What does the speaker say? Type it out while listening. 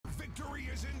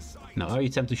Now, are you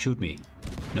tempted to shoot me?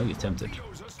 No, you're tempted.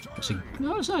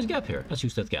 No, there's a nice gap here. Let's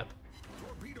use that gap.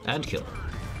 And kill.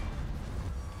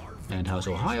 And how's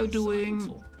Ohio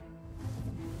doing?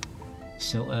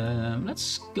 So,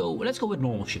 let's go with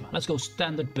normal Shima. Let's go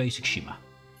standard basic Shima.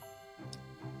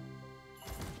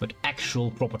 With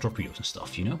actual proper torpedoes and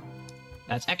stuff, you know?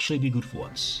 That's actually be good for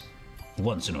once.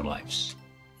 Once in our lives.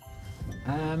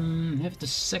 Have the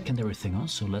secondary thing on,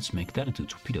 so let's make that into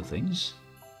torpedo things.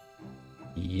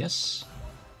 Yes.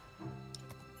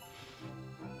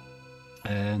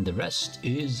 And the rest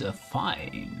is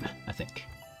fine, I think.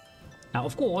 Now,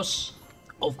 of course,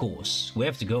 we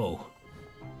have to go.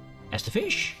 As the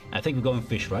fish? I think we're going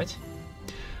fish, right?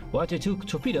 What are the two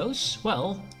torpedoes?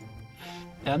 Well,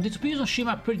 the torpedoes on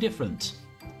Shima are pretty different.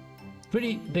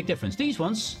 Pretty big difference. These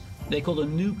ones, they call the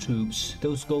noob tubes.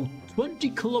 Those go 20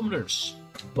 kilometers.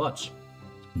 But,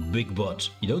 big but,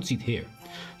 you don't see it here.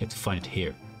 You have to find it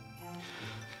here.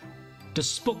 The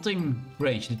spotting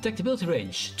range, detectability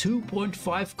range,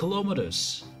 2.5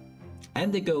 kilometers.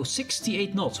 And they go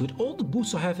 68 knots with all the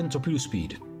boosts I have in torpedo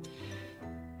speed.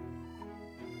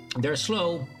 They're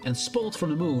slow and spot from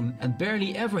the moon and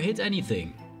barely ever hit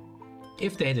anything.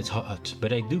 If they hit it hard,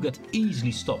 but they do get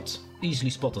easily stopped,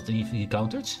 easily spotted and easily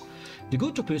countered. The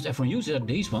good torpedoes everyone uses are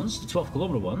these ones, the 12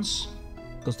 kilometer ones,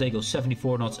 because they go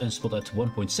 74 knots and spot at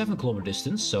 1.7 kilometer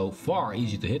distance, so far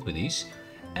easy to hit with these.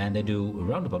 And they do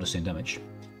around about the same damage.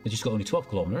 They just go only 12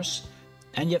 kilometers.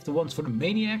 And you have the ones for the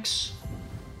maniacs.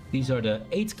 These are the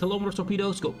 8 kilometer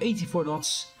torpedoes, go 84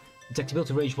 knots,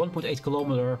 detectability range 1.8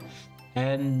 kilometer,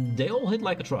 and they all hit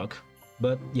like a truck.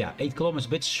 But yeah, 8 kilometers is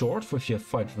a bit short for if you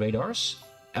fight radars.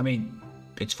 I mean,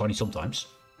 it's funny sometimes.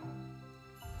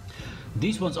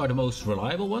 These ones are the most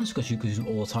reliable ones because you can use them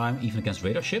all the time, even against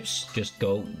radar ships. Just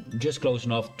go just close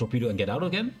enough, torpedo and get out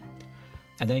again.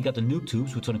 And then you got the noob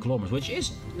tubes with 20 kilometers, which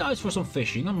is nice for some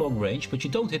fishing on long range, but you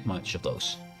don't hit much of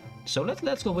those. So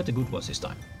let's go with the good ones this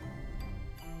time.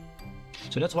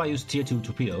 So that's why I use tier 2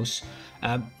 torpedoes.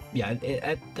 Yeah,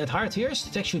 at higher tiers,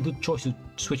 it's actually a good choice to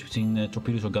switch between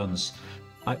torpedoes or guns.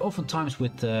 I oftentimes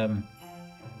with...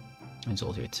 it's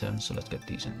all tier 10, so let's get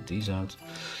these and these out.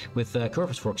 With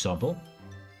curvers, for example,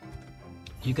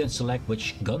 you can select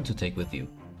which gun to take with you.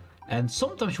 And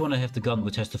sometimes you want to have the gun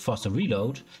which has the faster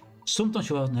reload. Sometimes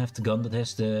you want to have the gun that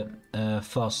has the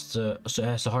so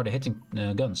has the harder hitting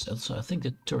guns. Also, I think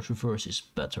the turret reverse is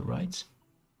better, right?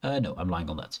 No, I'm lying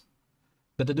on that.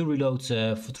 But they do reload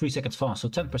for 3 seconds fast, so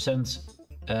 10%,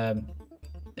 a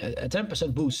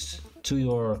 10% boost to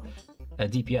your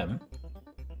DPM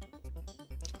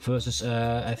versus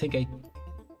I think a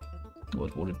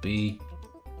what would it be?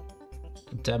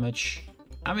 Damage.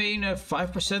 I mean, a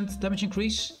 5% damage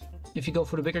increase if you go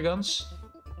for the bigger guns.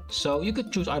 So you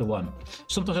could choose either one.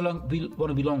 Sometimes I want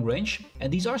to be long range,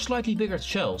 and these are slightly bigger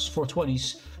shells,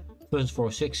 420s versus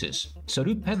 406s. So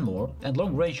do pen more, and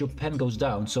long range your pen goes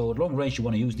down, so at long range you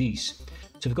want to use these.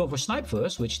 So if you go for snipe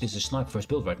first, which this is snipe first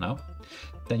build right now,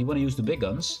 then you want to use the big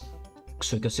guns,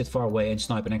 so you can sit far away and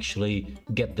snipe and actually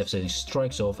get devastating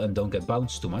strikes off and don't get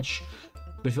bounced too much.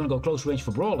 But if you want to go close range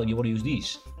for brawling, you want to use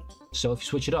these. So if you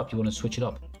switch it up, you want to switch it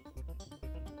up.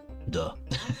 Duh.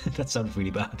 That sounded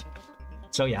really bad.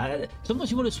 So yeah, sometimes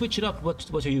you want to switch it up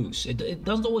what you use. It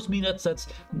doesn't always mean that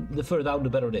the further down the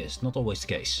better it is. Not always the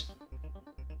case.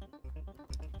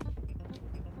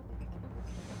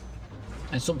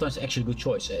 And sometimes actually a good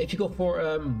choice. If you go for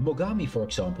Mogami, for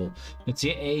example, it's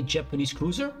a Japanese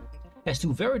cruiser. Has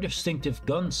two very distinctive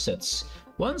gun sets.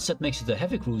 One set makes it a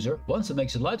heavy cruiser, one set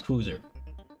makes it a light cruiser.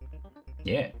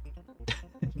 Yeah.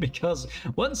 Because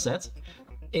one set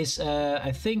is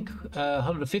I think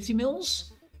 150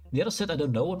 mils. The other set, I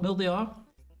don't know what mil they are,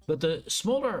 but the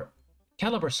smaller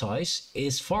caliber size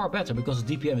is far better because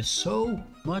the DPM is so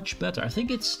much better. I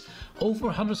think it's over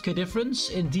 100k difference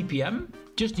in DPM,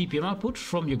 just DPM output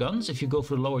from your guns if you go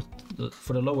for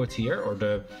the lower tier or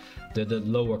the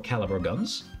lower caliber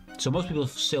guns. So most people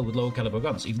sail with lower caliber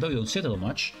guns, even though you don't sit that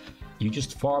much, you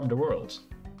just farm the world.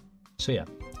 So yeah,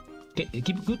 keep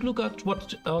a good look at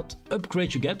what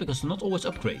upgrades you get, because they're not always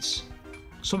upgrades.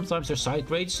 Sometimes they're side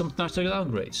grades, sometimes they're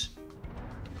downgrades.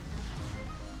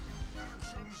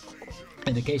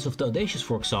 In the case of the Audacious,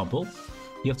 for example,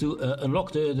 you have to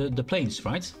unlock the planes,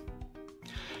 right?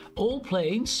 All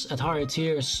planes at higher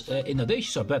tiers in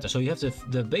Audacious are better. So you have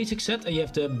the basic set and you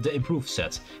have the improved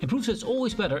set. Improved set is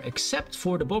always better, except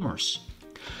for the bombers.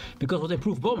 Because with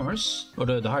improved bombers, or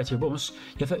the higher tier bombers,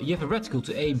 you have a reticle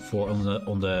to aim for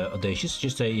on the Audacious,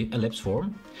 just a ellipse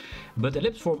form. But the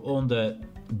ellipse form on the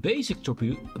basic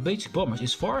bombers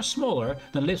is far smaller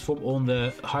than the ellipse form on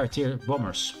the higher tier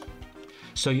bombers.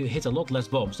 So you hit a lot less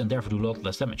bombs and therefore do a lot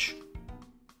less damage.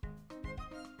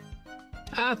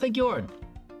 Ah, thank you, Orn.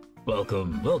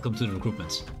 Welcome to the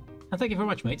recruitment. And thank you very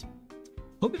much, mate.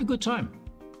 Hope you have a good time.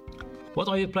 What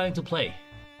are you planning to play?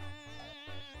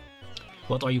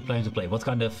 What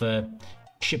kind of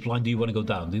ship line do you want to go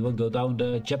down? Do you want to go down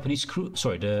the Japanese cruise?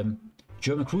 Sorry, the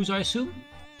German cruise, I assume?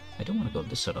 I don't want to go on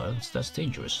this side. That's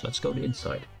dangerous. Let's go to the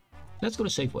inside. Let's go to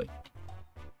Safeway.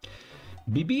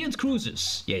 BB and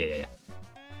cruises. Yeah.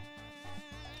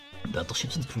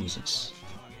 Battleships and cruises.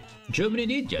 Germany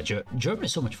indeed? Yeah, Germany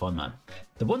is so much fun, man.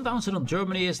 The one downside on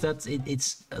Germany is that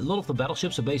it's a lot of the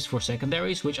battleships are based for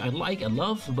secondaries, which I like and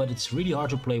love, but it's really hard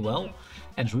to play well,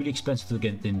 and it's really expensive to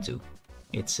get into.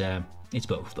 It's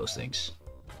both of those things.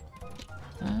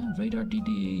 Radar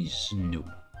DDs? No.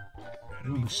 I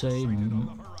want to say...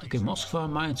 Okay, Moskva,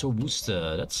 Mainz or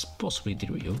Worcester. That's possibly the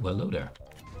Rio. Oh, hello there.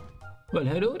 Well,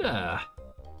 hello there.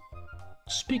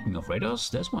 Speaking of radars,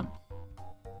 there's one.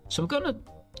 So I'm gonna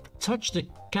touch the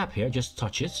cap here, just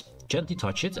touch it, gently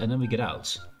touch it, and then we get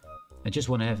out. I just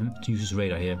want to have him to use his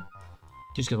radar here.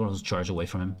 Just get one of those charges away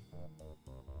from him.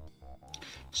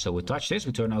 So we touch this,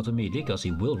 we turn out immediately, because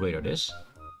he will radar this.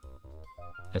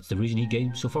 That's the reason he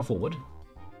came so far forward.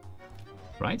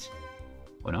 Right?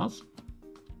 Or not?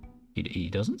 He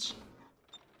doesn't?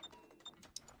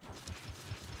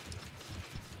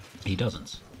 He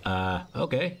doesn't.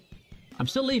 Okay. I'm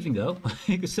still leaving though.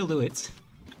 You can still do it.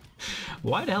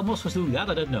 Why the hell Moskva's doing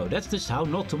that? I don't know. That's just how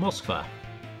not to Moskva.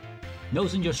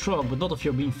 Knows when you're strong, but not if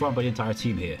you're being farmed by the entire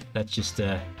team here. That's just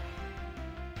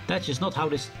not how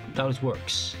this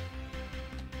works.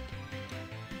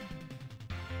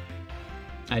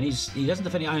 And he doesn't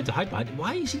have any iron to hide behind.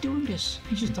 Why is he doing this?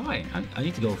 He's just dying. I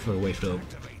need to go further away though.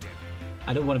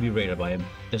 I don't want to be raided by him.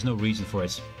 There's no reason for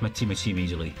it. My teammates see him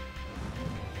easily.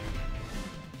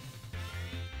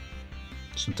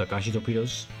 Some Takashi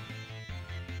torpedoes.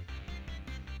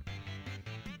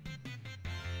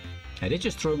 And they're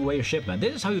just throwing away your ship, man.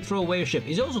 This is how you throw away your ship.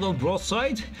 He's also going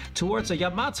broadside towards a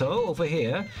Yamato over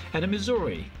here and a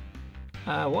Missouri.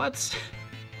 What?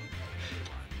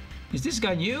 Is this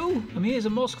guy new? I mean, he's a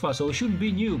Moskva, so he shouldn't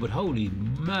be new, but holy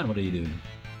man, what are you doing?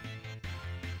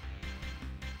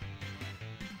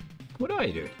 What are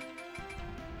you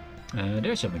doing?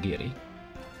 There's Shimakaze.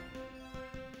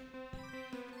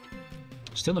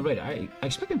 Still on the radar. I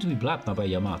expect him to be blapped now by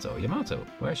Yamato. Yamato,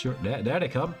 where's your... There they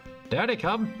come. There they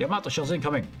come! Yamato shells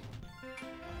incoming!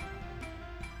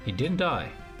 He didn't die.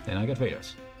 Then I get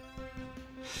radars.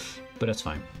 But that's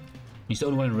fine. He's the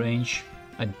only one in range.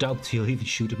 I doubt he'll even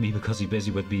shoot at me because he's busy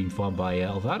with being farmed by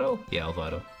Alvaro? Yeah,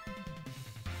 Alvaro.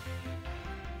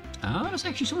 Ah, there's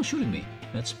actually someone shooting me.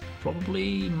 That's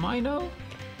probably Mino?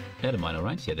 They're the Mino,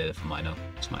 right? Yeah, they're from Mino.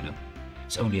 It's Mino.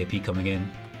 It's only AP coming in.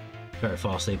 Very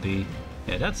fast AP.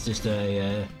 Yeah, that's just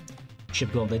a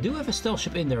ship gone. They do have a stealth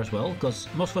ship in there as well, because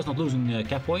Moskva's not losing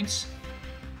cap points.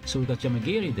 So we've got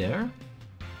Yamagiri there.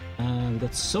 We've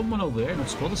got someone over there, not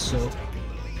spotted, so...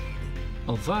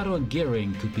 Alvaro and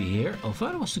Gering could be here.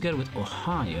 Alvaro was together with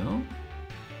Ohio.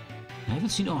 I haven't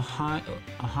seen Ohio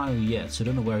yet, so I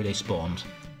don't know where they spawned.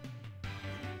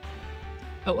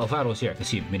 Oh, Alvaro's here. I can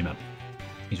see him, minimap.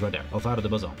 He's right there. Alvaro de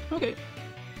Bazan. Okay.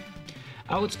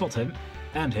 I would spot him.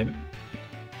 And him.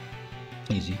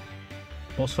 Easy.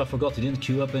 Moskva forgot he didn't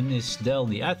queue up in his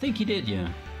Delny. I think he did, yeah.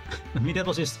 I mean, that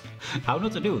was just how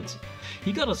not to do it.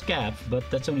 He got his cap, but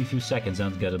that's only a few seconds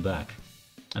and to get it back.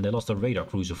 And they lost a radar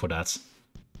cruiser for that.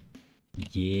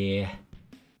 Yeah.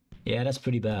 Yeah, that's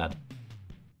pretty bad.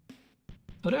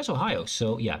 Oh, there's Ohio,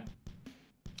 so yeah.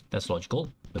 That's logical.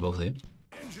 They're both here.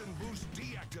 Engine boost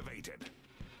deactivated.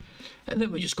 And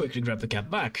then we just quickly grab the cap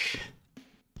back.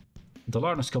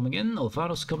 Delarna's coming in,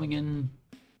 Alvaro's coming in.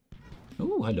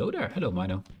 Oh, hello there. Hello,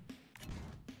 Mino.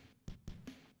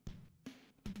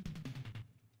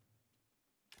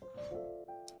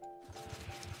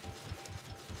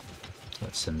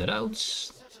 Let's send it out.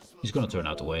 He's gonna turn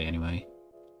out the way anyway.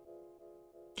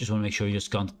 Just want to make sure you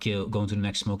just can't go into the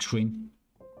next smoke screen.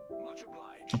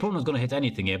 I'm probably not gonna hit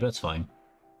anything here, but that's fine.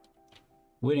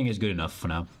 Winning is good enough for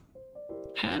now.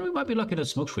 And we might be lucky at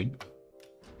smoke screen.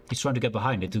 He's trying to get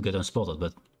behind it to get unspotted,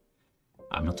 but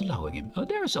I'm not allowing him. Oh,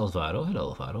 there's Alvaro. Hello,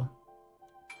 Alvaro.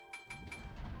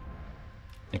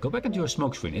 Now go back into your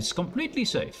smoke screen. It's completely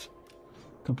safe.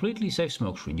 Completely safe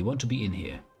smoke screen. You want to be in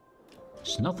here.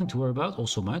 There's nothing to worry about.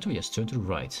 Also, Minotaur, yes, turn to the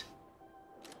right.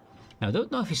 Now, I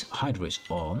don't know if his Hydra is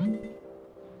on.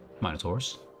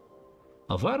 Minotaurs.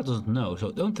 Alvaro doesn't know, so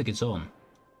I don't think it's on.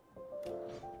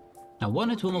 Now,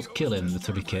 one hit will not kill him with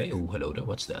 30k. Oh, hello there.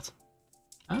 What's that?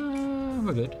 Ah,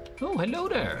 we're good. Oh, hello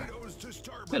there.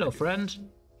 Hello, friend.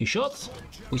 You shot?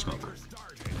 We smoke.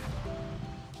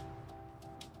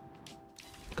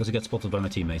 Because I got spotted by my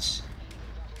teammates.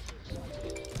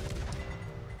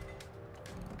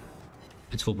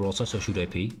 It's full broadside, so shoot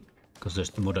AP, because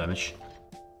there's more damage.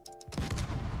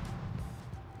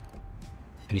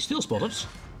 And he still spotted.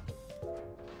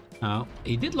 Now,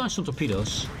 he did launch some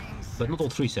torpedoes, but not all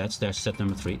 3 sets. There's set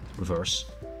number 3, reverse.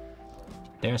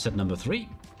 There's set number 3.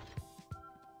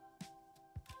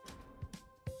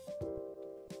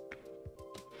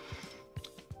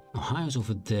 Ohio's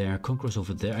over there, Conqueror's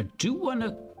over there. I do want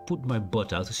to put my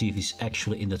butt out to see if he's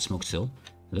actually in that smoke still.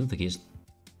 I don't think he is.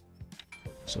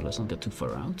 So let's not get too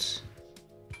far out.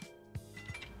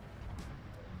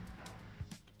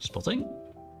 Spotting.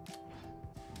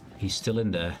 He's still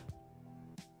in there.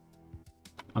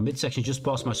 My midsection just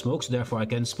passed my smoke, so therefore I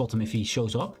can spot him if he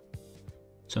shows up.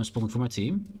 So I'm spotting for my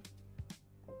team.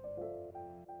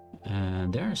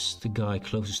 And there's the guy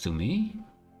closest to me.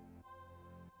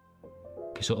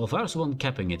 Okay, so Alvaro's the one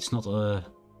capping it. It's not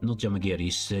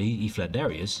Shimakaze. He fled. There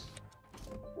he is.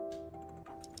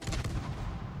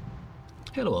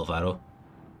 Hello, Alvaro.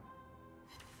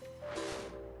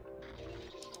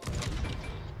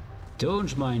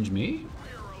 Don't mind me.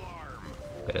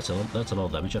 Okay, that's a lot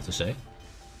of damage, I have to say.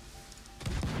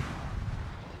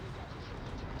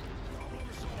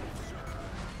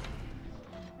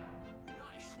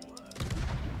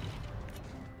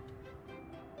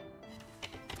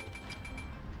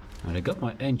 And I got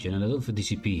my engine, and I don't have a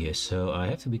DCP here, so I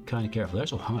have to be kind of careful.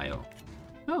 There's Ohio.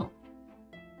 Oh.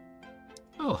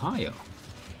 Oh, Ohio.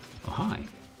 Oh, hi.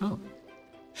 Oh.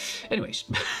 Anyways,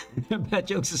 bad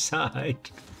jokes aside.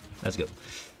 Let's go.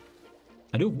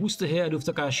 I do have Worcester here, I do have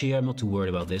Takashi here, I'm not too worried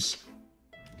about this.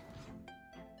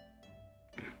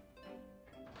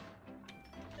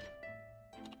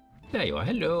 There you are,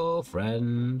 hello,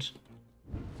 friend.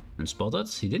 And spotted.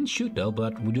 He didn't shoot though,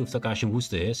 but we do have Takashi and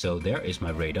Worcester here, so there is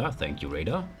my radar. Thank you,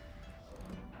 radar.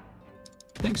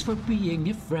 Thanks for being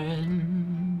a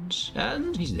friend.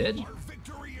 And he's dead.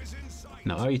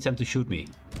 Now, are you tempted to shoot me?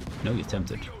 No, you're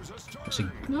tempted.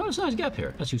 No, there's a nice gap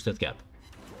here. Let's use that gap.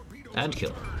 And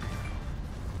kill.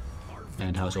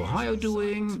 And how's Ohio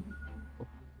doing?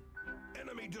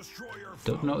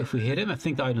 Don't know if we hit him. I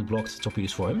think the island blocked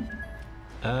torpedoes for him.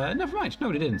 Never mind.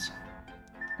 No, they didn't.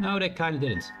 No, they kind of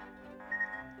didn't.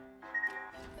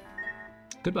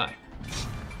 Goodbye.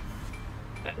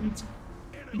 And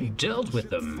we dealt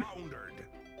with them.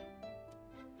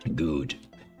 Good.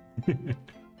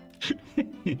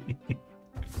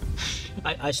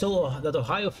 I stole that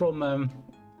Ohio from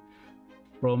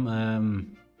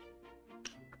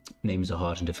names are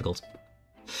hard and difficult.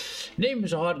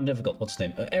 Names are hard and difficult. What's his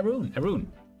name? Aerroon.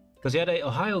 Because he had a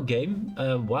Ohio game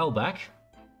a while back,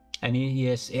 and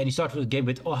he started the game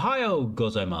with Ohio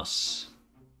gozaimasu.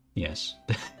 Yes,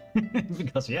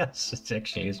 because yes, it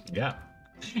actually is. Yeah,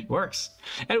 it works.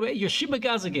 Anyway, your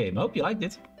Shimakaze game. I hope you liked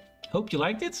it. Hope you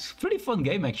liked it. Pretty fun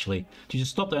game actually. To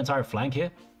just stop the entire flank here.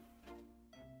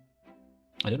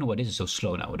 I don't know why this is so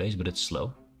slow nowadays, but it's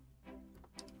slow.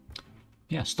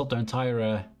 Yeah, stop the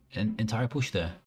entire push there.